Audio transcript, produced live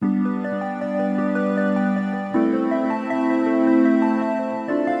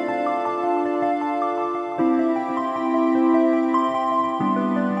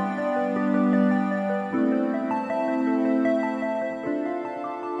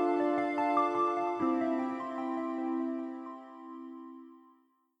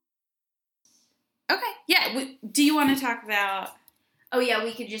Do you want to talk about... Oh, yeah,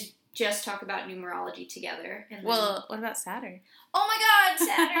 we could just talk about numerology together. And well, what about Saturn? Oh my God,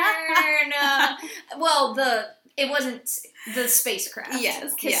 Saturn! It wasn't the spacecraft.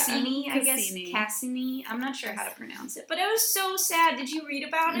 Yes. Cassini, yeah. I guess. Cassini. I'm not sure how to pronounce it. But it was so sad. Did you read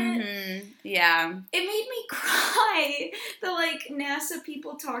about it? Yeah. It made me cry. The, NASA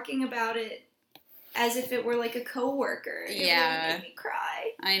people talking about it as if it were, a coworker. It really made me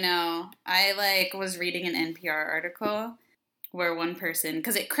cry. I know. I, was reading an NPR article where one person...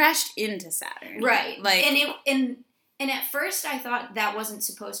 Because it crashed into Saturn. Right. And at first I thought that wasn't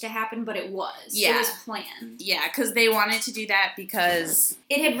supposed to happen, but it was. Yeah. It was planned. Yeah, because they wanted to do that because...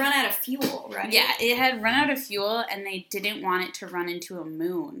 It had run out of fuel, right? Yeah, it had run out of fuel, and they didn't want it to run into a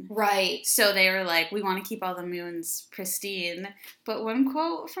moon. Right. So they were like, we want to keep all the moons pristine. But one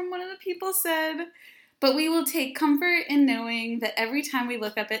quote from one of the people said, but we will take comfort in knowing that every time we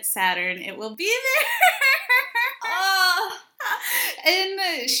look up at Saturn, it will be there. Oh. And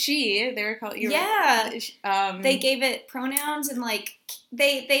they were called... they gave it pronouns and,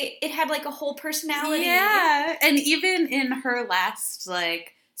 it had, a whole personality. Yeah, and even in her last,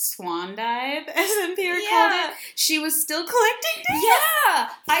 swan dive, as NPR called it, she was still collecting data. Yeah!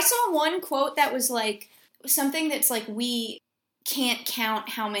 I saw one quote that was, something that's, we can't count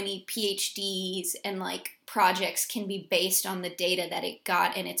how many PhDs and, projects can be based on the data that it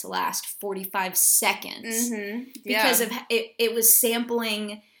got in its last 45 seconds. Mm-hmm. Because of it was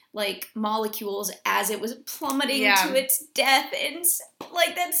sampling molecules as it was plummeting to its death, and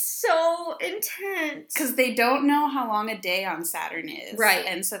that's so intense. Because they don't know how long a day on Saturn is, right?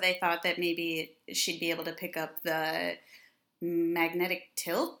 And so they thought that maybe she'd be able to pick up the magnetic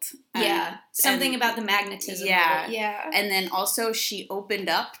tilt. Something about the magnetism. Yeah. And then also she opened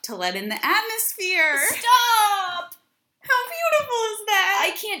up to let in the atmosphere. Stop! How beautiful is that?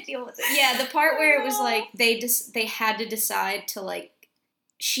 I can't deal with it. Yeah, the part where it was they had to decide to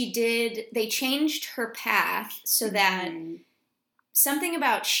they changed her path so that something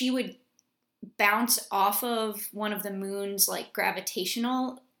about she would bounce off of one of the moon's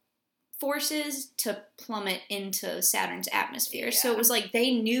gravitational forces to plummet into Saturn's atmosphere. Yeah. So it was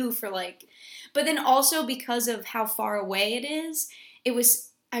they knew but then also because of how far away it is,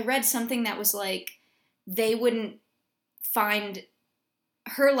 I read something that was they wouldn't find...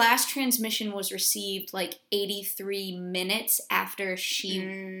 Her last transmission was received 83 minutes after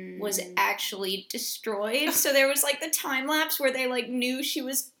she was actually destroyed. So there was the time lapse where they knew she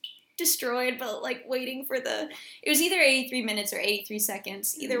was destroyed, but waiting for it was either 83 minutes or 83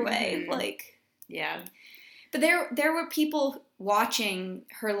 seconds. Either way, yeah. But there were people watching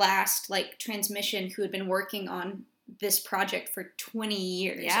her last transmission who had been working on this project for 20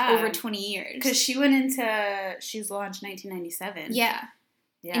 years. Yeah. Over 20 years. Because she's launched 1997. Yeah.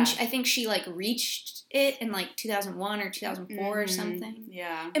 Yeah. And I think she reached it in 2001 or 2004 or something.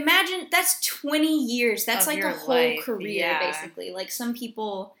 Yeah. Imagine, that's 20 years. That's a whole life. career, basically. Some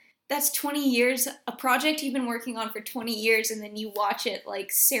people, that's 20 years, a project you've been working on for 20 years, and then you watch it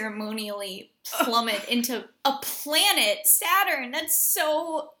ceremonially plummet into a planet, Saturn. That's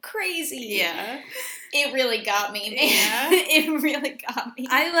so crazy. Yeah. It really got me, man. Yeah. It really got me.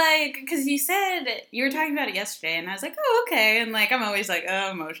 Because you said, you were talking about it yesterday, and I was like, oh, okay. And, I'm always oh,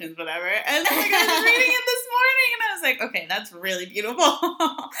 emotions, whatever. And, I was reading it this morning, and I was like, okay, that's really beautiful.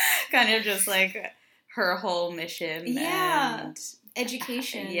 Kind of just, her whole mission. Yeah. And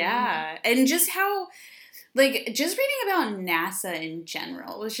education. Yeah. And just how... just reading about NASA in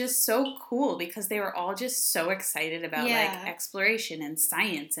general was just so cool because they were all just so excited about, exploration and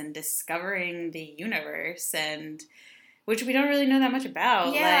science and discovering the universe, and which we don't really know that much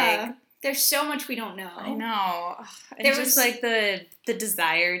about. Yeah. There's so much we don't know. I know. And there just, the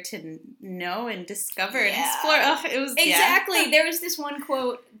desire to know and discover and explore. It was... Exactly. There was this one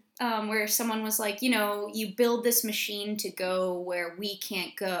quote where someone was you build this machine to go where we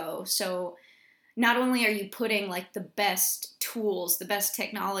can't go, so... Not only are you putting, the best tools, the best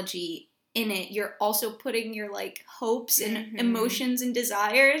technology in it, you're also putting your, hopes and emotions and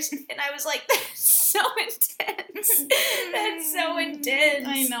desires. And I was like, that's so intense. That's so intense.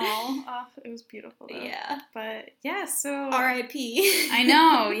 I know. Oh, it was beautiful, though. Yeah. But, yeah, so... R.I.P. I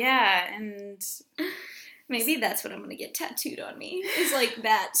know, yeah, and... Maybe that's what I'm going to get tattooed on me, is,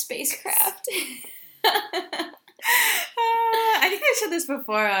 that spacecraft. I think I said this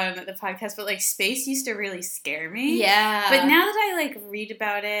before on the podcast, but space used to really scare me. Yeah. But now that I read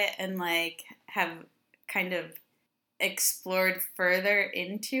about it and have kind of explored further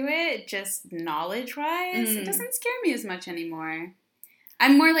into it, just knowledge wise, it doesn't scare me as much anymore.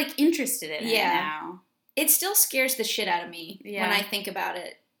 I'm more interested in it now. It still scares the shit out of me when I think about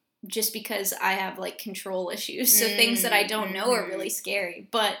it. just because I have, like, control issues. So things that I don't know are really scary.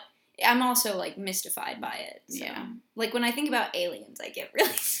 But I'm also, like, mystified by it. So. Yeah. Like, when I think about aliens, I get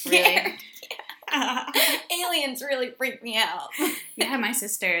really scared. Really? Aliens really freak me out. Yeah, my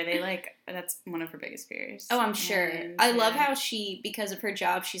sister, that's one of her biggest fears. Oh, I'm sure. And, I love how because of her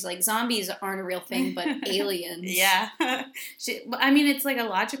job, she's like, zombies aren't a real thing, but aliens. Yeah. It's like a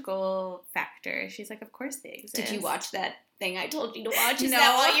logical factor. She's like, of course they exist. Did you watch that thing I told you to watch? Is No.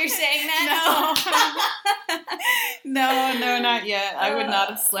 that why you're saying that? No, not yet. I would not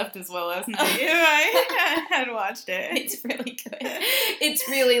have slept as well last night if I had watched it. It's really good. It's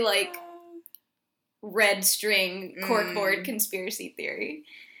really like red string corkboard conspiracy theory.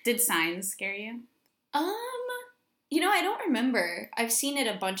 Did Signs scare you? I don't remember. I've seen it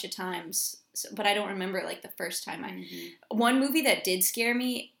a bunch of times, but I don't remember, like, the first time. One movie that did scare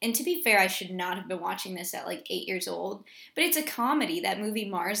me, and to be fair, I should not have been watching this at, like, 8 years old, but it's a comedy, that movie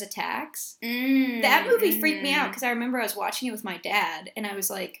Mars Attacks. That movie freaked me out, because I remember I was watching it with my dad, and I was,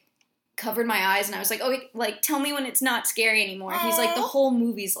 like, covered my eyes, and I was like, oh, like, tell me when it's not scary anymore. He's like, the whole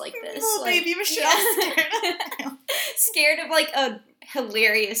movie's like this. Oh, like, baby Michelle, scared. Scared of, like, a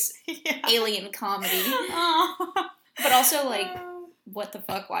hilarious alien comedy. But also, like, what the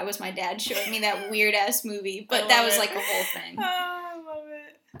fuck? Why was my dad showing me that weird-ass movie? But that was, like, a whole thing. Oh, I love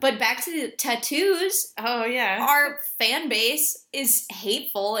it. But back to the tattoos. Oh, yeah. Our fan base is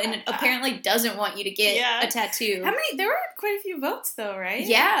hateful and apparently doesn't want you to get a tattoo. There were quite a few votes, though, right?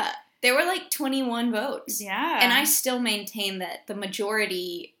 Yeah. There were, like, 21 votes. Yeah. And I still maintain that the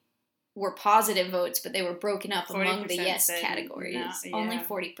majority were positive votes, but they were broken up among the yes categories. No, yeah. Only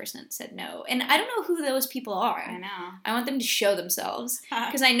 40% said no. And I don't know who those people are. I know. I want them to show themselves.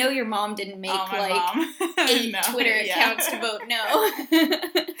 Because I know your mom didn't make, mom. 8 Twitter accounts to vote no.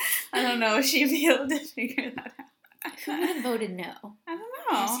 I don't know if she'd be able to figure that out. Who would have voted no? I don't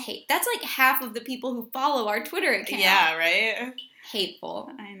know. I just hate. That's like half of the people who follow our Twitter account. Yeah, right? Hateful.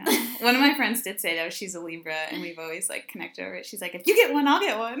 I know. One of my friends did say, though, she's a Libra, and we've always, like, connected over it. She's like, if you get one, I'll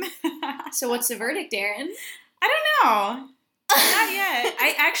get one. So what's the verdict, Erin? I don't know. Not yet.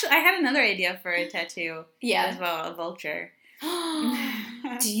 I had another idea for a tattoo as well, a vulture.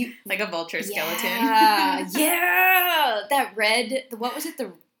 Do you... Like a vulture skeleton. Yeah! That red... What was it?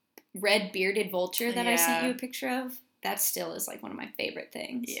 The red bearded vulture that I sent you a picture of? That still is, like, one of my favorite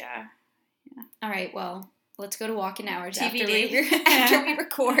things. Yeah. All right, well... Let's go to walk-in hours TBD. after we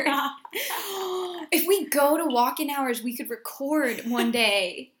record. If we go to walk-in hours, we could record one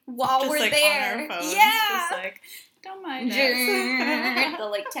day while we're like there. On our phones, yeah. Just like, don't mind us. The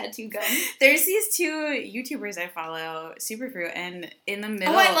like tattoo gun. There's these 2 YouTubers I follow, Superfruit, and in the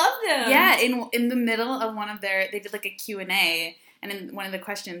middle. Oh, I love them. Yeah, in the middle of one of they did like a Q&A, and in one of the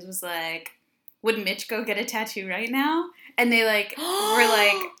questions was like, would Mitch go get a tattoo right now? And they like were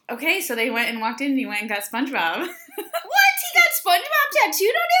like, okay, so they went and walked in and he went and got SpongeBob. What? He got SpongeBob tattooed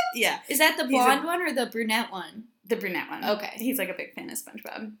on him? Yeah. Is that the blonde one or the brunette one? The brunette one. Okay. He's like a big fan of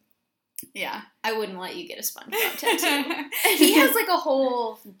SpongeBob. Yeah. I wouldn't let you get a SpongeBob tattoo. He has like a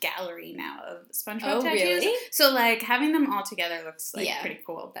whole gallery now of SpongeBob tattoos. Really? So like having them all together looks like pretty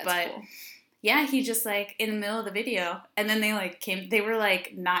cool. That's cool. Yeah, he just like in the middle of the video, and then they like they were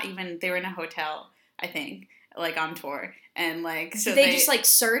like they were in a hotel, I think, like on tour. And, like, so they just, like,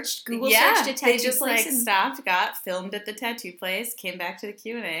 searched, Google searched a tattoo they just, place like, stopped, filmed at the tattoo place, came back to the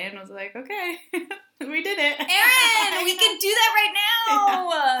Q&A, and was like, okay, we did it. Erin, we can do that right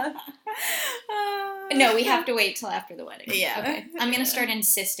now! No, we have to wait till after the wedding. Yeah. Okay. I'm going to start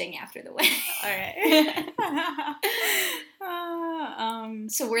insisting after the wedding. All right.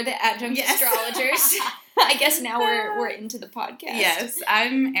 So we're the adjunct astrologers. I guess now we're into the podcast. Yes,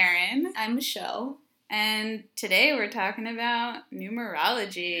 I'm Erin. I'm Michelle. And today we're talking about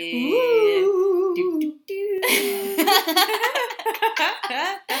numerology. Ooh.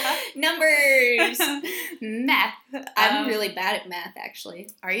 Numbers. Math. I'm really bad at math, actually.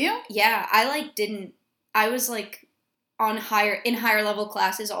 Are you? Yeah, I was like in higher level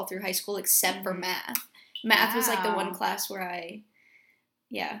classes all through high school except for math. Math was like the one class where I'm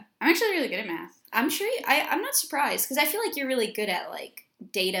actually really good at math. I'm sure I'm not surprised because I feel like you're really good at like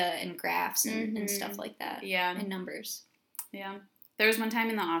data and graphs and stuff like that. Yeah. And numbers. Yeah. There was one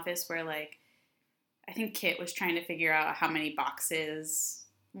time in the office where, like, I think Kit was trying to figure out how many boxes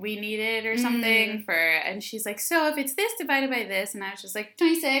we needed or something and she's like, so if it's this divided by this, and I was just like,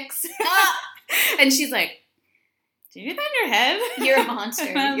 26. And she's like, do you do that in your head? You're a monster.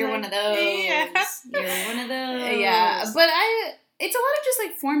 You're like, one of those. Yeah. You're one of those. Yeah. But it's a lot of just,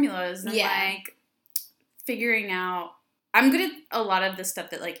 like, formulas and, yeah. like, figuring out. I'm good at a lot of the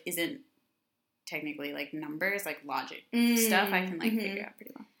stuff that, like, isn't technically, like, numbers, like, logic stuff. I can, like, figure out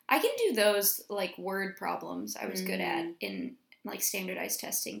pretty well. I can do those, like, word problems I was good at in, like, standardized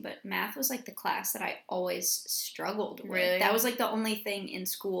testing, but math was, like, the class that I always struggled with. Really? That was, like, the only thing in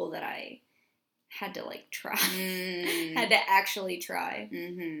school that I had to, like, try. Had to actually try.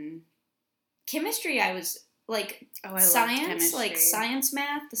 Mm-hmm. Chemistry, I was, like, science, like, science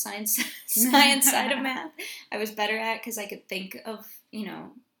math, the science side of math, I was better at because I could think of, you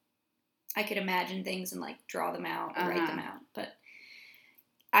know, I could imagine things and, like, draw them out or write them out, but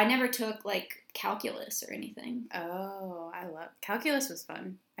I never took, like, calculus or anything. Oh, calculus was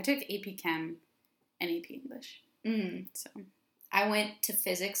fun. I took AP Chem and AP English. So I went to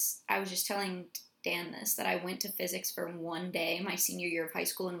physics. I was just telling Dan this, that I went to physics for one day my senior year of high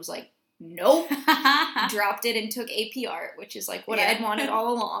school and was like, nope. Dropped it and took AP Art, which is, like, what I had wanted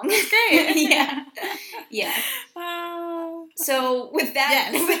all along. That's great. Yeah. Yeah. So with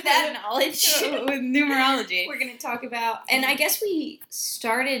that knowledge, with numerology, we're going to talk about, and I guess we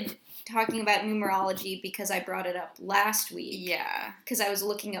started talking about numerology because I brought it up last week. Yeah. Because I was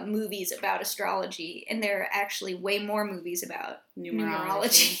looking up movies about astrology, and there are actually way more movies about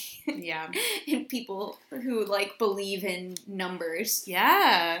numerology. Yeah. And people who, like, believe in numbers.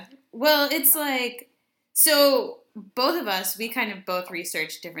 Yeah. Well, it's like, so both of us, we kind of both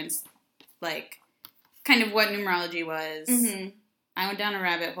researched different, like, kind of what numerology was. Mm-hmm. I went down a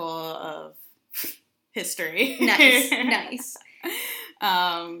rabbit hole of history. Nice.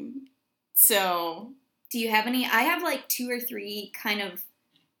 So, do you have any? I have, like, 2 or 3 kind of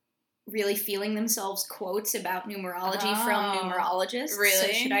really feeling themselves quotes about numerology from numerologists. Really? So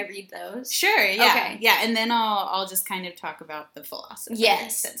should I read those? Sure, yeah. Okay. Yeah, and then I'll just kind of talk about the philosophy.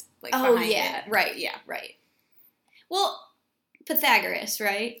 Yes. That's, like, behind yeah. it. Right. Yeah. Right. Well, Pythagoras,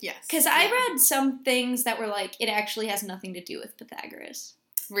 right? Yes. Because I read some things that were like, it actually has nothing to do with Pythagoras.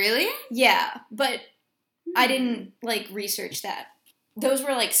 Really? Yeah, but I didn't, like, research that. Those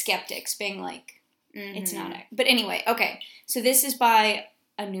were, like, skeptics being like, it's not. But anyway, okay. So this is by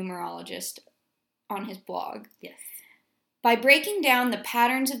a numerologist on his blog. Yes. By breaking down the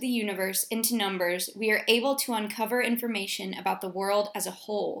patterns of the universe into numbers, we are able to uncover information about the world as a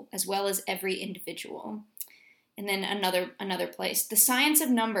whole, as well as every individual. And then another place. The science of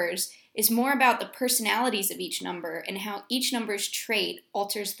numbers is more about the personalities of each number and how each number's trait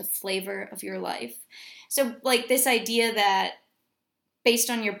alters the flavor of your life. So, like, this idea that based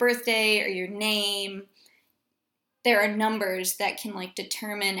on your birthday or your name, there are numbers that can, like,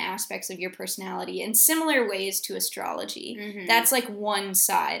 determine aspects of your personality in similar ways to astrology. Mm-hmm. That's, like, one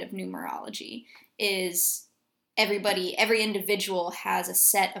side of numerology, is every individual has a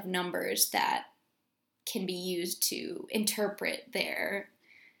set of numbers that can be used to interpret their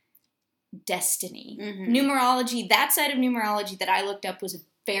destiny. Mm-hmm. Numerology, that side of numerology that I looked up was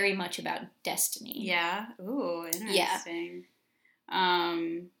very much about destiny. Yeah. Ooh, interesting.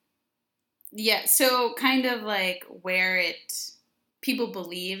 Yeah, so kind of like where people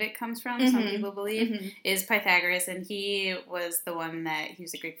believe it comes from, some people believe, is Pythagoras, and he was the one that, he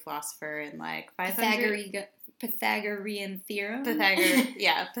was a Greek philosopher in, like, 500... Pythagorean theorem?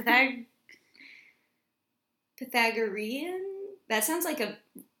 Pythagorean? That sounds like a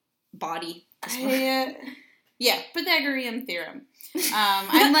body. Pythagorean theorem.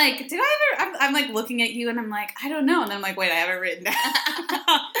 I'm like, I'm like looking at you and I'm like, I don't know. And I'm like, wait, I have it written down.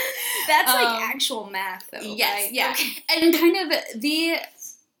 That's like actual math, though. Yes, right? yeah. Okay. And kind of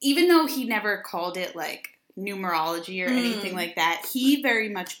even though he never called it, like, numerology or anything like that, he very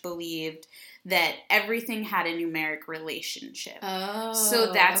much believed that everything had a numeric relationship. Oh,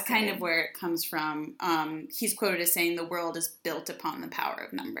 so that's kind of where it comes from. He's quoted as saying the world is built upon the power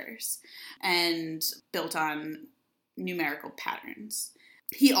of numbers and built on numerical patterns.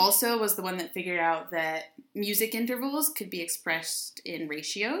 He also was the one that figured out that music intervals could be expressed in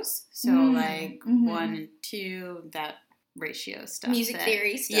ratios. So, like, 1 and 2, that ratio stuff. Music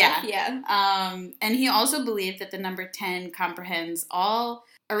theory stuff. Yeah. And he also believed that the number 10 comprehends all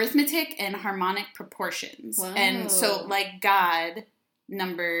arithmetic and harmonic proportions. Whoa. And so, like God,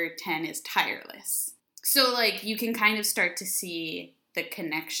 number 10 is tireless. So, like, you can kind of start to see the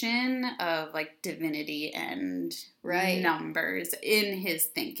connection of, like, divinity and numbers in his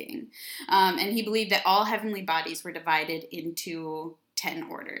thinking. And he believed that all heavenly bodies were divided into 10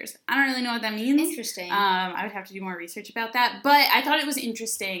 orders. I don't really know what that means. Interesting. I would have to do more research about that. But I thought it was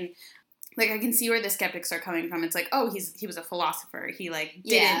interesting. Like, I can see where the skeptics are coming from. It's like, oh, he was a philosopher. He, like,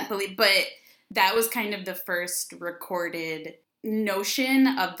 didn't believe. But that was kind of the first recorded notion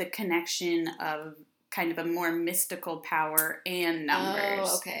of the connection of kind of a more mystical power and numbers.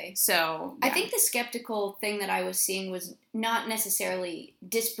 Oh, okay. So, yeah. I think the skeptical thing that I was seeing was not necessarily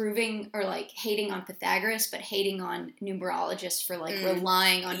disproving or like hating on Pythagoras, but hating on numerologists for like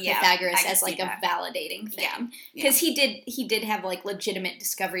relying on Pythagoras as like a validating thing. Because he did have like legitimate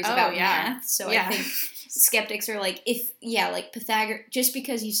discoveries about math. So I think skeptics are like, like Pythagoras, just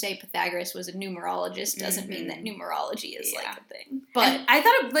because you say Pythagoras was a numerologist doesn't mean that numerology is like a thing. But and I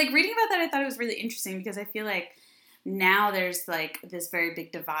thought, like, reading about that, I thought it was really interesting because I feel like now there's like this very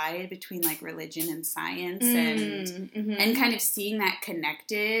big divide between like religion and science and kind of seeing that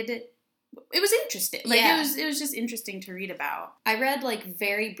connected. It was interesting. Like it was just interesting to read about. I read like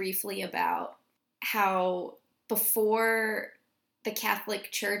very briefly about how before the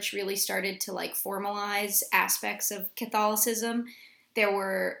Catholic Church really started to like formalize aspects of Catholicism, there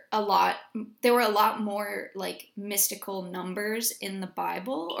were a lot more like mystical numbers in the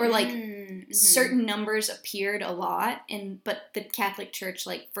Bible, or like certain numbers appeared a lot, but the Catholic Church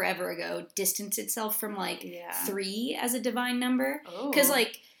like forever ago distanced itself from like 3 as a divine number, because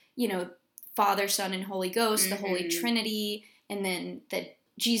like, you know, Father, Son, and Holy Ghost, the Holy Trinity, and then that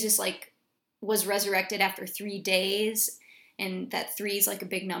Jesus like was resurrected after 3 days. And that 3 is like a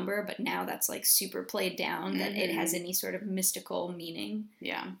big number, but now that's like super played down that it has any sort of mystical meaning.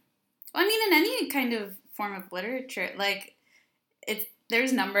 Yeah. Well, I mean, in any kind of form of literature, like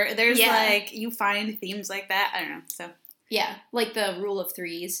there's like you find themes like that. I don't know. So yeah, like the rule of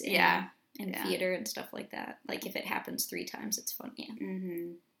 3s in theater and stuff like that. Like if it happens 3 times, it's fun.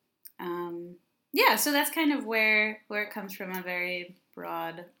 Yeah. So that's kind of where it comes from, a very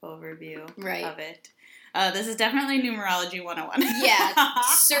broad overview of it. This is definitely Numerology 101. Yeah,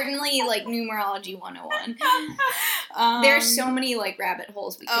 certainly like Numerology 101. There's so many like rabbit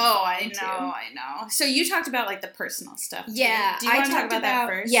holes we could fall into. I know. So you talked about like the personal stuff too. Yeah. Do you want to talk about that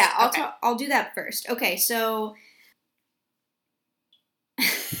first? Yeah, I'll do that first. Okay, so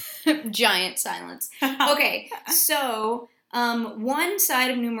giant silence. Okay, so one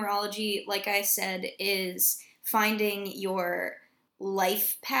side of numerology, like I said, is finding your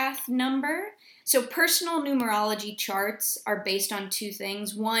life path number. So personal numerology charts are based on 2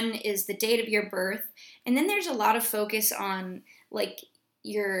 things. One is the date of your birth, and then there's a lot of focus on like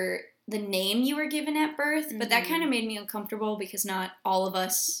the name you were given at birth, but that kind of made me uncomfortable because not all of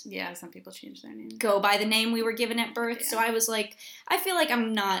us some people change their name, go by the name we were given at birth. So I was like, I feel like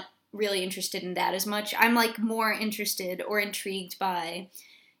I'm not really interested in that as much. I'm like more interested or intrigued by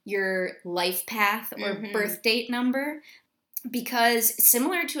your life path or birth date number, because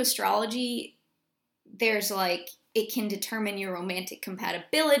similar to astrology, there's like, it can determine your romantic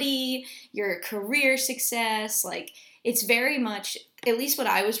compatibility, your career success. Like it's very much, at least what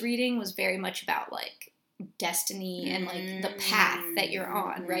I was reading was very much about like destiny and like the path that you're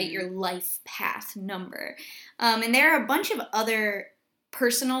on, right? Your life path number. And there are a bunch of other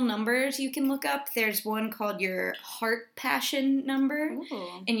personal numbers you can look up. There's one called your heart passion number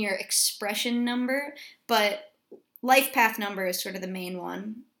and your expression number, but life path number is sort of the main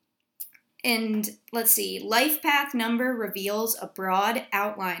one. And let's see, life path number reveals a broad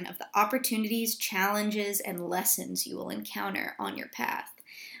outline of the opportunities, challenges, and lessons you will encounter on your path.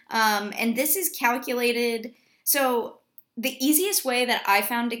 And this is calculated. So the easiest way that I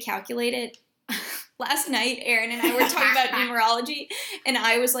found to calculate it, last night, Erin and I were talking about numerology, and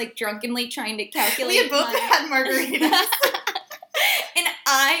I was like drunkenly trying to calculate. We both had margaritas. And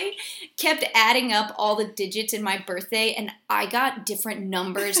I kept adding up all the digits in my birthday, and I got different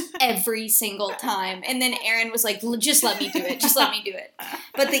numbers every single time. And then Erin was like, just let me do it. Just let me do it.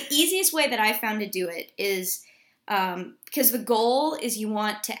 But the easiest way that I found to do it is, because the goal is you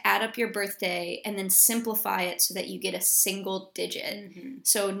want to add up your birthday and then simplify it so that you get a single digit.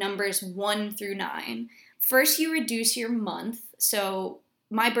 So numbers 1 through 9. First, you reduce your month. So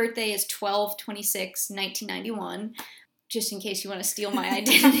my birthday is 12/26/1991. Just in case you want to steal my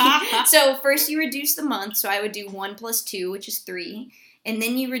identity. So first you reduce the month, so I would do 1 + 2, which is 3. And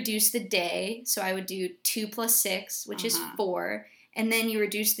then you reduce the day, so I would do 2 + 6, which is 4. And then you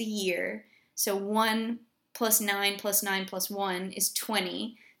reduce the year, so 1 + 9 + 9 + 1 is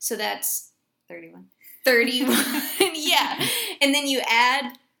 20. So that's 31. 31, yeah. And then you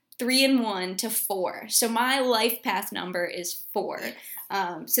add 3 and 1 to 4. So my life path number is 4.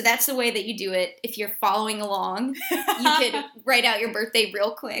 So that's the way that you do it. If you're following along, you could write out your birthday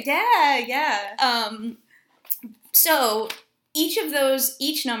real quick. Yeah. So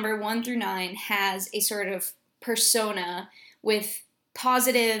each number 1 through 9 has a sort of persona with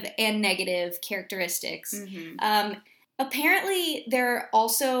positive and negative characteristics. Apparently, there are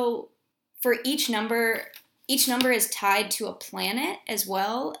also, for each number is tied to a planet as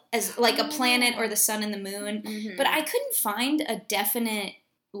well, as like a planet or the sun and the moon. But I couldn't find a definite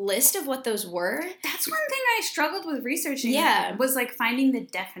list of what those were. That's one thing I struggled with researching. Yeah. Was, like, finding the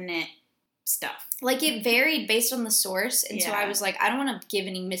definite stuff. Like, it varied based on the source, and so I was like, I don't want to give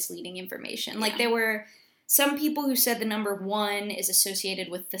any misleading information. Like, there were some people who said the number 1 is associated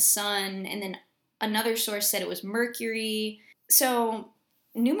with the sun, and then another source said it was Mercury. So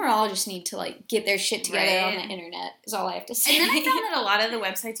numerologists need to, like, get their shit together on the internet, is all I have to say. And then I found that a lot of the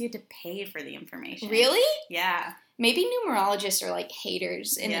websites you had to pay for the information. Really? Yeah. Maybe numerologists are, like,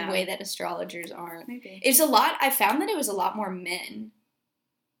 haters in a way that astrologers aren't. Maybe. I found that it was a lot more men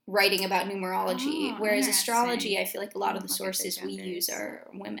writing about numerology, whereas astrology, I feel like a lot of the sources we use are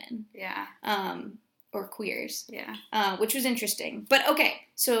women. Yeah. Or queers. Yeah. Which was interesting. But okay,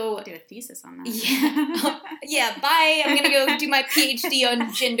 so... I'll do a thesis on that. Yeah. Yeah, bye. I'm going to go do my PhD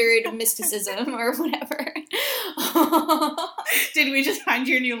on gendered mysticism or whatever. Did we just find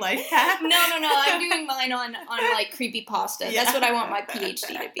your new life path? No. I'm doing mine on like, creepypasta. Yeah. That's what I want my PhD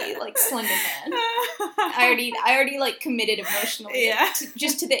to be, like, Slender Man. I already like, committed emotionally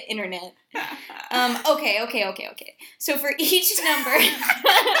just to the internet. Okay. So for each number...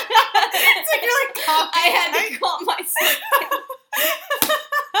 It's like you're like, I had to call myself.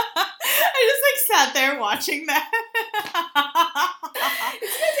 I just, like, sat there watching that.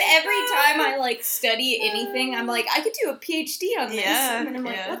 It's because every time I, like, study anything, I'm like, I could do a PhD on this. And then I'm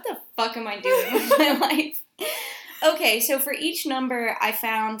like, what the fuck am I doing with my life? Okay, so for each number, I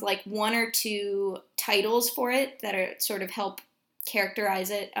found, like, 1 or 2 titles for it that are sort of help characterize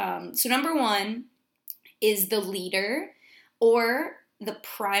it. So number 1 is the leader, or the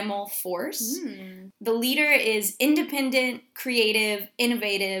primal force. The leader is independent, creative,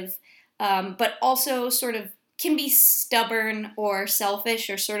 innovative, but also sort of can be stubborn or selfish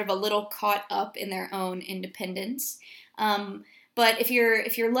or sort of a little caught up in their own independence. But if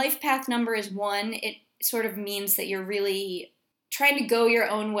your life path number is 1, it sort of means that you're really trying to go your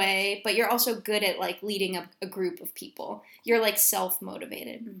own way, but you're also good at, like, leading a group of people. You're, like,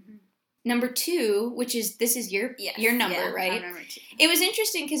 self-motivated. Mm-hmm. Number 2, which is, this is your number, right? Number 2. It was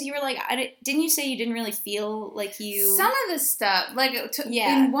interesting because you were like, didn't you say you didn't really feel like you... Some of the stuff, like,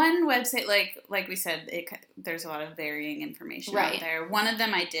 in one website, like we said, there's a lot of varying information out there. One of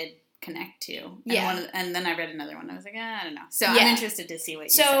them I did connect to. And then I read another one. I was like, I don't know. So I'm interested to see what you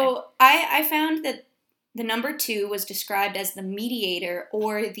say. So I found that the number 2 was described as the mediator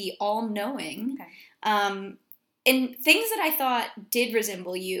or the all-knowing. Okay. And things that I thought did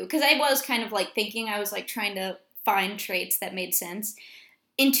resemble you, because I was kind of, like, thinking, I was, like, trying to find traits that made sense.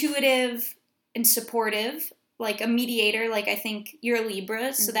 Intuitive and supportive, like a mediator, like, I think you're a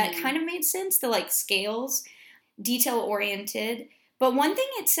Libra, so that kind of made sense, the, like, scales. Detail-oriented. But one thing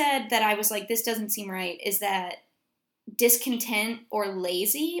it said that I was like, this doesn't seem right, is that discontent or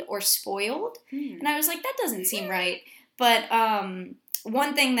lazy or spoiled. And I was like, that doesn't seem right. But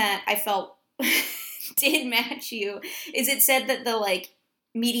one thing that I felt... did match you is it said that the, like,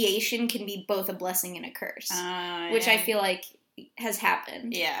 mediation can be both a blessing and a curse, which I feel like has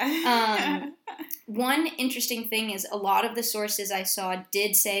happened. One interesting thing is a lot of the sources I saw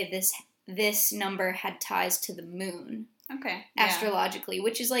did say this number had ties to the moon. Okay. Astrologically,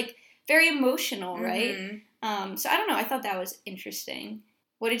 which is, like, very emotional, right? So I don't know, I thought that was interesting.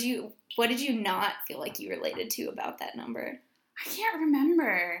 What did you not feel like you related to about that number? I can't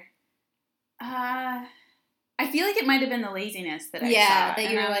remember. I feel like it might have been the laziness that I saw. Yeah, that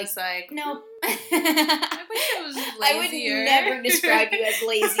you were like, nope. I wish I was lazier. I would never describe you as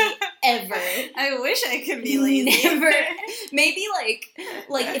lazy, ever. I wish I could be lazy. Never. Maybe,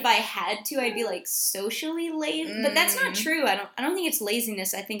 like if I had to, I'd be, like, socially lazy. But that's not true. I don't think it's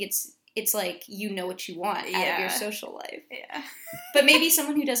laziness. I think it's like you know what you want out of your social life. Yeah. But maybe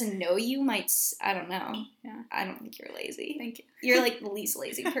someone who doesn't know you might, I don't know. Yeah. I don't think you're lazy. Thank you. You're, like, the least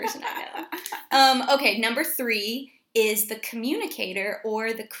lazy person I know. Okay, number 3 is the communicator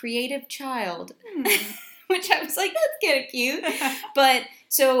or the creative child. Which I was like, that's kind of cute. But,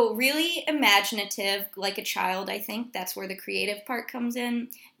 so really imaginative, like a child, I think. That's where the creative part comes in.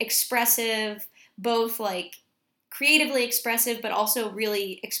 Expressive, both, like, creatively expressive, but also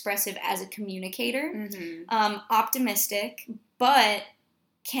really expressive as a communicator. Optimistic, but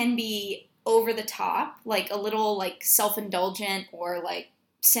can be over the top, like a little, like, self-indulgent or, like,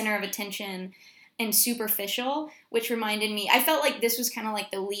 center of attention, and superficial, which reminded me, I felt like this was kind of like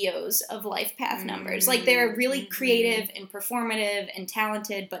the Leos of life path numbers. Like, they're really creative and performative and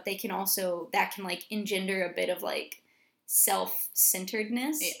talented, but they can also, that can, like, engender a bit of, like,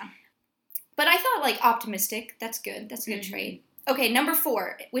 self-centeredness. Yeah. But I thought, like, optimistic, that's good. That's a good trait. Okay, number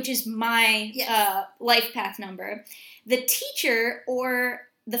 4, which is my life path number. The teacher or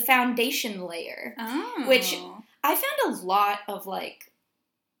the foundation layer. Oh. Which I found a lot of, like,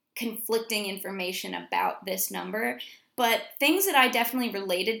 conflicting information about this number. But things that I definitely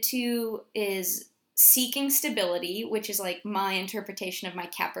related to is seeking stability, which is like my interpretation of my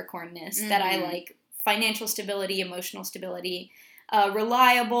Capricornness, that I like financial stability, emotional stability,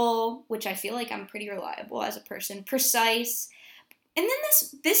 reliable, which I feel like I'm pretty reliable as a person, precise. And then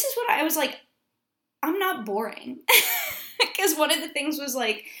this is what I was like, I'm not boring. Because one of the things was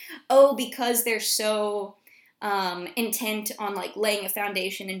like, oh, because they're so intent on like laying a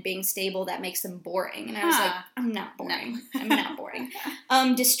foundation and being stable, that makes them boring. And I was like, I'm not boring. No. I'm not boring.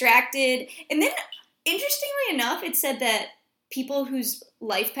 Distracted. And then, interestingly enough, it said that people whose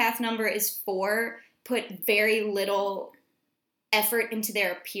life path number is 4 put very little effort into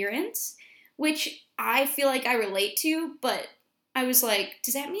their appearance, which I feel like I relate to, but I was like,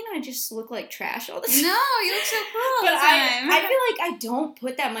 does that mean I just look like trash all the time? No, you look so cool all but the time. I feel like I don't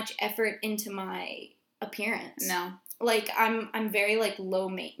put that much effort into my appearance. No. Like, I'm very, like, low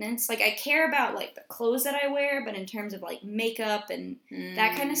maintenance. Like, I care about, like, the clothes that I wear, but in terms of, like, makeup and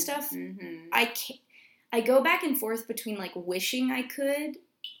that kind of stuff, I go back and forth between, like, wishing I could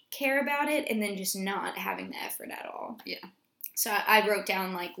care about it and then just not having the effort at all. Yeah. So I wrote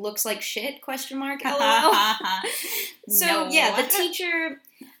down, like, looks like shit, ? LOL. So, no. Yeah, the teacher,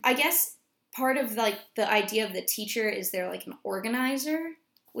 I guess part of, like, the idea of the teacher is they're, like, an organizer,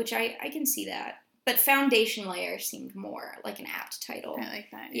 which I can see that. But foundation layer seemed more like an apt title. I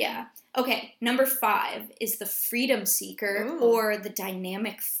like that. Yeah. Okay, number 5 is the freedom seeker. Ooh. Or the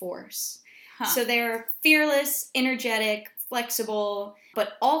dynamic force. So they're fearless, energetic, flexible,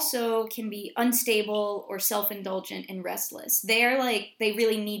 but also can be unstable or self-indulgent and restless. They're like, they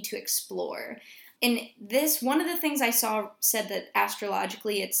really need to explore. And this, one of the things I saw said that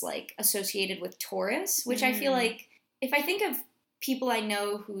astrologically it's like associated with Taurus, which I feel like if I think of people I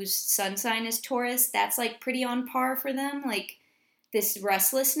know whose sun sign is Taurus, that's like pretty on par for them, like this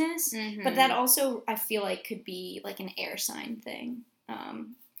restlessness. But that also I feel like could be like an air sign thing.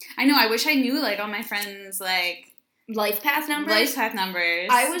 I know, I wish I knew like all my friends like life path numbers.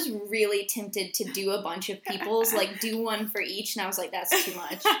 I was really tempted to do a bunch of people's, like do one for each, and I was like, that's too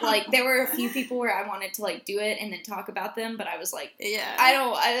much. Like there were a few people where I wanted to like do it and then talk about them, but I was like,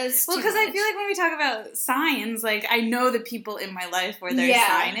 well, because I feel like when we talk about signs, like I know the people in my life where their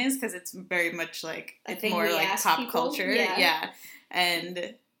sign is, because it's very much like it's more like pop culture,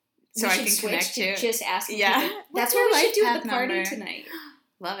 and so I can connect to just asking people. That's what we should do at the party tonight.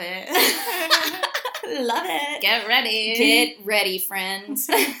 Love it. Love it. Get ready. Get ready, friends.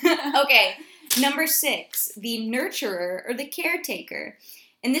 Okay, number 6, the nurturer or the caretaker.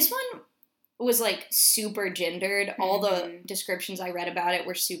 And this one was like super gendered. All the descriptions I read about it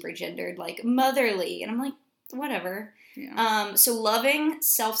were super gendered, like motherly. And I'm like, whatever. Yeah. So loving,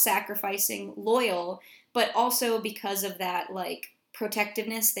 self-sacrificing, loyal, but also because of that like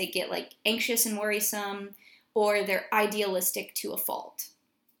protectiveness, they get like anxious and worrisome, or they're idealistic to a fault.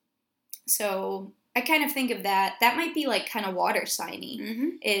 So I kind of think of that. That might be like kind of water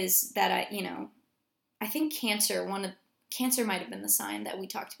signy. Is that I think Cancer might have been the sign that we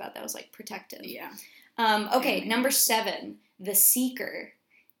talked about that was like protective. Yeah. Okay, number 7, the seeker.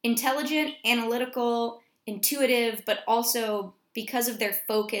 Intelligent, analytical, intuitive, but also because of their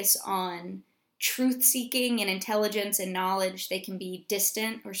focus on truth-seeking and intelligence and knowledge, they can be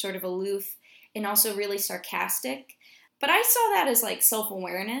distant or sort of aloof and also really sarcastic. But I saw that as like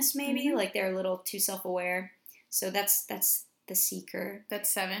self-awareness, maybe. Like they're a little too self-aware. So that's the seeker.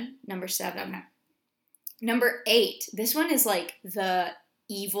 That's 7? Number 7. Okay. Number 8. This one is like the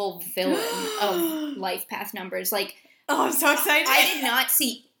evil villain of life path numbers. Like, oh, I'm so excited. I did not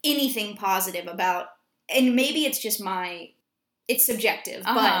see anything positive about, and maybe it's just it's subjective,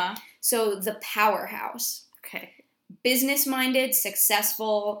 but so the powerhouse. Okay. Business-minded,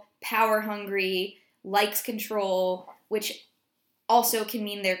 successful, power-hungry, likes control, which also can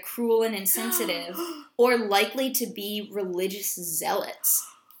mean they're cruel and insensitive, or likely to be religious zealots.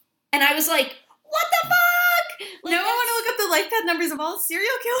 And I was like, what the fuck? Like, no, I want to look up the life path numbers of all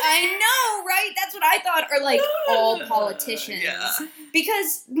serial killers. I know, right? That's what I thought. Or like all politicians. Yeah.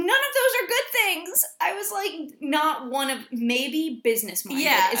 Because none of those are good things. I was like, not one of, maybe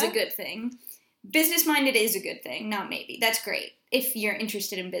business-minded is a good thing. Business-minded is a good thing. Not maybe. That's great if you're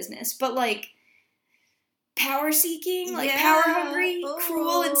interested in business. But like, power-seeking, like power-hungry,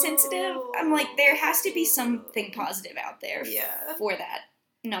 cruel, and sensitive. I'm like, there has to be something positive out there for that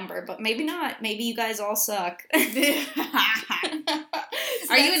number, but maybe not. Maybe you guys all suck. Are you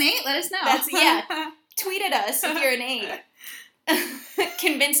an 8? Let us know. Tweet at us if you're an 8.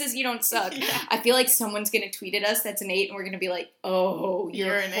 Convinces you don't suck. Yeah. I feel like someone's going to tweet at us that's an 8, and we're going to be like, oh,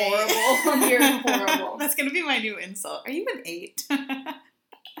 you're horrible. You're horrible. That's going to be my new insult. Are you an 8?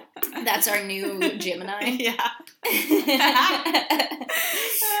 That's our new Gemini. Yeah.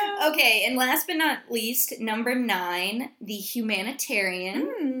 Okay, and last but not least, number 9, the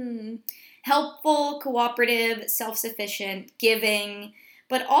humanitarian. Helpful, cooperative, self-sufficient, giving,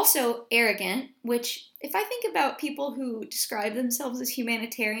 but also arrogant, which, if I think about people who describe themselves as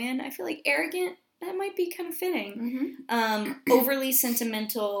humanitarian, I feel like arrogant, that might be kind of fitting. Overly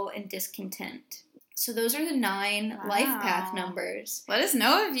sentimental and discontent. So those are the 9 life path numbers. Let us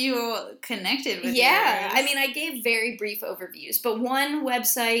know if you connected with yours. I mean, I gave very brief overviews, but one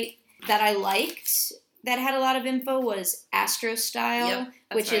website that I liked that had a lot of info was Astrostyle,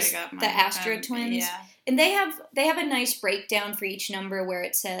 which is the Astro Twins. Yeah. And they have a nice breakdown for each number where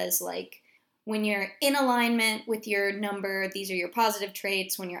it says, like, when you're in alignment with your number, these are your positive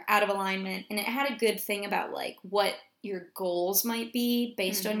traits. When you're out of alignment, and it had a good thing about, like, what your goals might be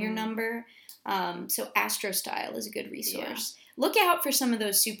based on your number. So Astrostyle is a good resource. Yeah. Look out for some of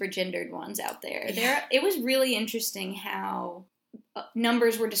those super gendered ones out there. Yeah. It was really interesting how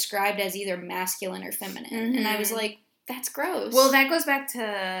numbers were described as either masculine or feminine. And I was like, that's gross. Well, that goes back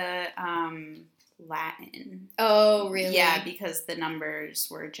to Latin. Oh, really? Yeah, because the numbers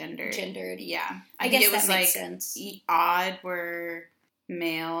were gendered. Yeah. I guess it was that makes sense. Odd were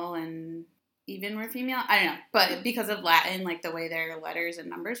male and even were female. I don't know. But because of Latin, like the way their letters and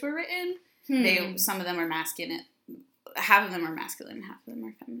numbers were written, some of them are masculine. Half of them are masculine, half of them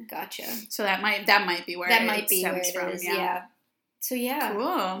are feminine. Gotcha. So that might be where it stems from. Yeah. So yeah,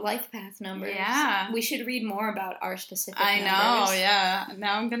 cool. Life path numbers. Yeah, we should read more about our specific numbers. I know. Yeah.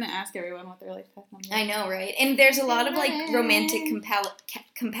 Now I'm gonna ask everyone what their life path numbers. I know, right? And there's a lot of like romantic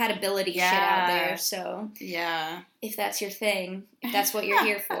compatibility shit out there. So yeah, if that's your thing, if that's what you're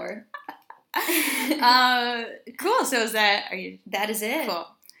here for. Cool. So That is it. Cool.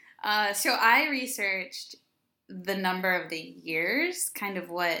 So I researched the number of the years, kind of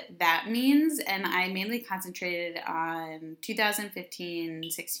what that means, and I mainly concentrated on 2015,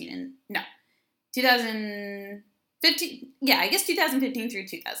 2015 through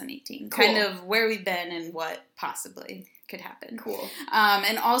 2018, cool. Kind of where we've been and what possibly could happen. Cool.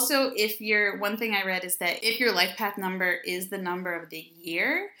 And also, one thing I read is that if your life path number is the number of the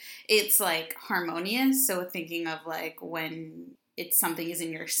year, it's like harmonious. So thinking of like when something is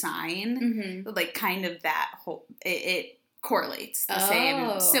in your sign, like kind of that whole, it correlates the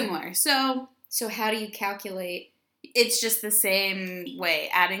same, similar. So how do you calculate? It's just the same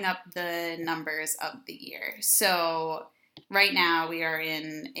way, adding up the numbers of the year. So right now we are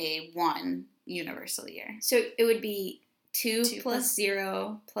in a 1 universal year. So it would be 2 plus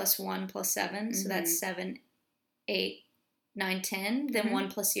 0 plus 1 plus 7. So that's 7, 8, 9, 10. Then 1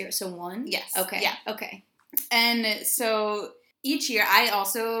 plus 0. So 1? Yes. Okay. Yeah. Okay. And so each year, I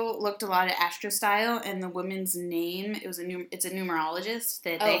also looked a lot at Astrostyle, and the woman's name, it's a numerologist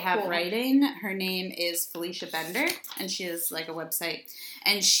that they have writing. Her name is Felicia Bender, and she has like a website.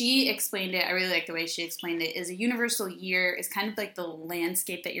 And she explained it, I really like the way she explained it, is a universal year is kind of like the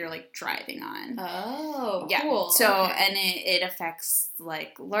landscape that you're like driving on. Oh, yeah. Cool. So, and it affects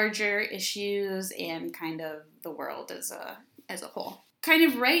like larger issues and kind of the world as a whole. Kind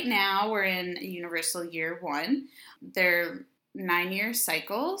of right now, we're in a universal year 1. They're 9-year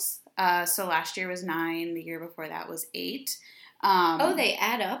cycles. So last year was 9. The year before that was 8. They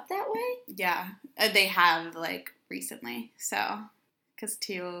add up that way? Yeah. They have, like, recently. So, because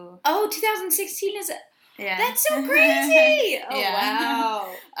 2016 is... Yeah. That's so crazy! Oh, yeah.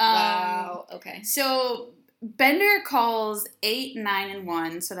 Wow. Wow. Okay. So, Bender calls 8, 9, and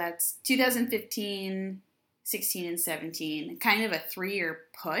 1. So that's 2015... 16 and 17, kind of a 3-year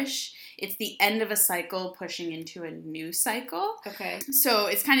push. It's the end of a cycle pushing into a new cycle. Okay. So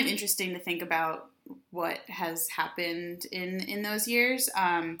it's kind of interesting to think about what has happened in those years.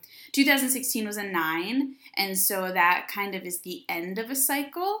 2016 was a 9, and so that kind of is the end of a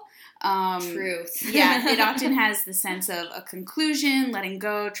cycle. Truth. Yeah, it often has the sense of a conclusion, letting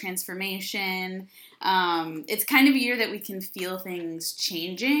go, transformation. It's kind of a year that we can feel things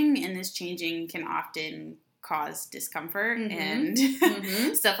changing, and this changing can often cause discomfort and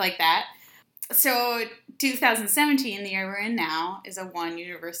stuff like that. So 2017, the year we're in now, is a 1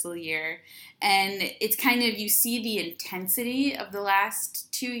 universal year. And it's kind of, you see the intensity of the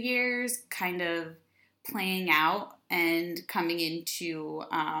last 2 years kind of playing out and coming into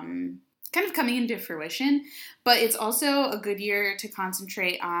fruition. But it's also a good year to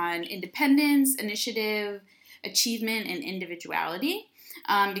concentrate on independence, initiative, achievement, and individuality.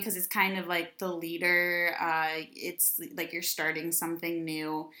 Because it's kind of like the leader, it's like you're starting something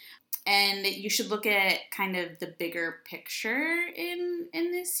new. And you should look at kind of the bigger picture in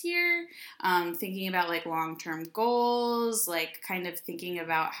this year, thinking about like long-term goals, like kind of thinking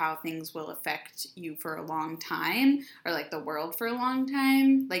about how things will affect you for a long time, or like the world for a long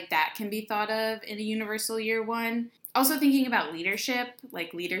time. Like that can be thought of in a universal year one. Also thinking about leadership,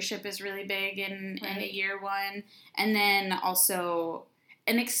 like leadership is really big in a year one. And then also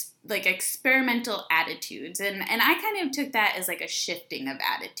experimental attitudes, and I kind of took that as like a shifting of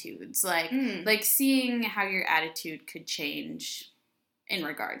attitudes, like seeing how your attitude could change in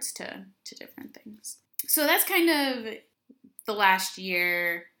regards to different things. So that's kind of the last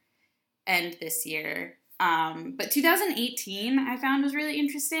year and this year. But 2018 I found was really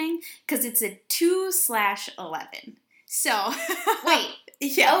interesting because it's a 2/11. So wait,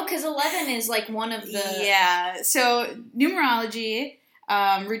 yeah. Oh, because 11 is like one of the So numerology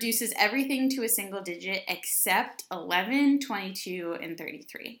reduces everything to a single digit except 11, 22, and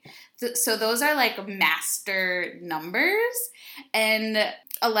 33. So those are like master numbers. And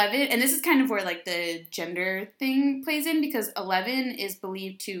 11, and this is kind of where like the gender thing plays in, because 11 is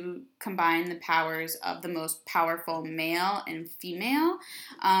believed to combine the powers of the most powerful male and female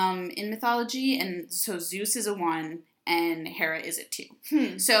in mythology. And so Zeus is a 1 and Hera is a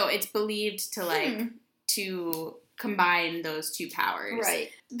 2. So it's believed to to combine those two powers.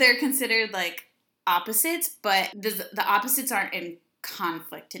 Right. They're considered like opposites, but the opposites aren't in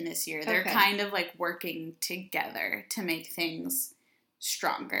conflict in this year. They're kind of like working together to make things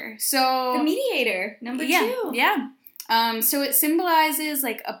stronger. So the mediator, number 2. Yeah. So it symbolizes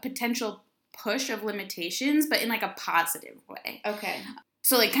like a potential push of limitations, but in like a positive way. Okay.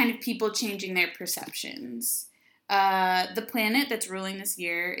 So like kind of people changing their perceptions. The planet that's ruling this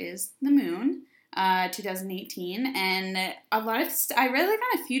year is the moon. 2018, and a lot of I read like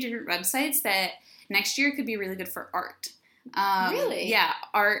on a few different websites that next year could be really good for art. Really? Yeah,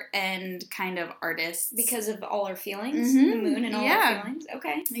 art and kind of artists. Because of all our feelings? The moon and all our feelings?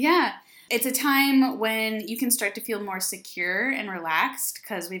 Okay. Yeah. It's a time when you can start to feel more secure and relaxed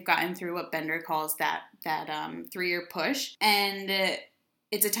because we've gotten through what Bender calls that 3-year push. And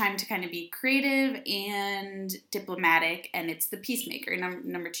it's a time to kind of be creative and diplomatic, and it's the peacemaker.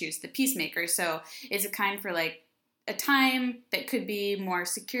 Number 2 is the peacemaker. So it's a kind for like a time that could be more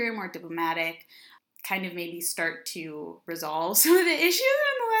secure, more diplomatic, kind of maybe start to resolve some of the issues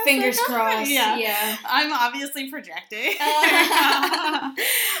in the last Fingers crossed. Yeah. I'm obviously projecting.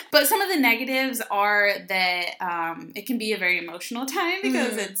 But some of the negatives are that it can be a very emotional time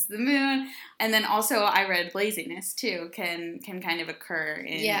because it's the moon. And then also I read laziness too can kind of occur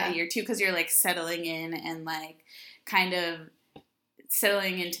in a year too, because you're like settling in and like kind of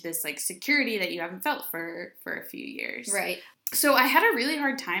settling into this like security that you haven't felt for a few years. Right. So I had a really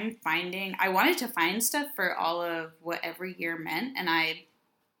hard time I wanted to find stuff for all of what every year meant, and I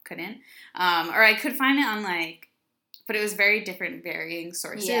couldn't. Or I could find it on but it was very different, varying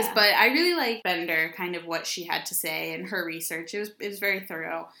sources. Yeah. But I really like Bender, kind of what she had to say and her research. It was very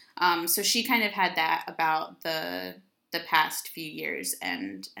thorough. So she kind of had that about the past few years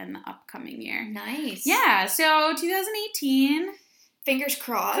and the upcoming year. Nice. Yeah, so 2018... Fingers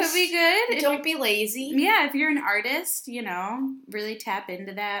crossed. Could be good. Don't be lazy. Yeah, if you're an artist, really tap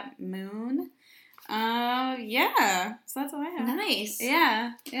into that moon. Yeah. So that's all I have. Nice.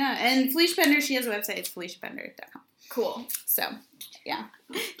 Yeah. And Felicia Bender, she has a website. It's FeliciaBender.com. Cool. So, yeah.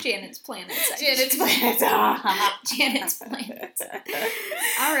 Janet's Planets. Janet's Planets. Janet's Planets.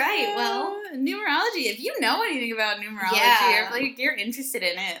 All right, well. Numerology. If you know anything about numerology or if you're interested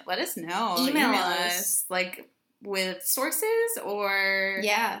in it, let us know. Email us. With sources or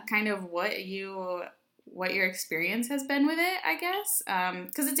kind of what your experience has been with it, I guess,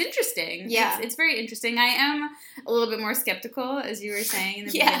 because it's interesting. Yeah, it's very interesting. I am a little bit more skeptical, as you were saying in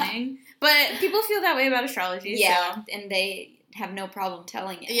the beginning, but people feel that way about astrology. Yeah, so. And they have no problem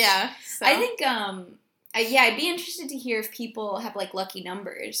telling it. Yeah, so. I think I'd be interested to hear if people have like lucky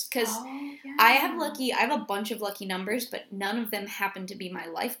numbers, because I have a bunch of lucky numbers, but none of them happen to be my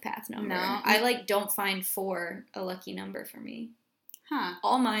life path number. No. I don't find 4 a lucky number for me. Huh.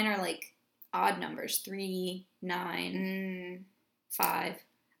 All mine are like odd numbers, 3, 9, 5.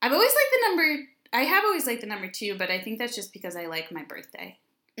 I have always liked the number 2, but I think that's just because I like my birthday.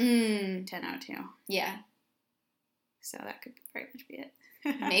 10/02. Yeah. So that could very much be it.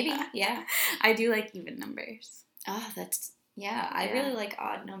 Maybe, yeah. I do like even numbers. Oh, I really like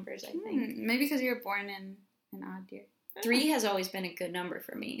odd numbers, I think. Maybe because you were born in an odd year. 3 has always been a good number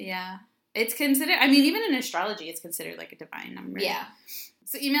for me. Yeah. It's considered, even in astrology, it's considered like a divine number. Yeah.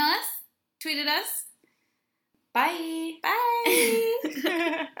 So email us, tweet at us. Bye.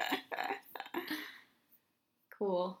 Bye. Cool.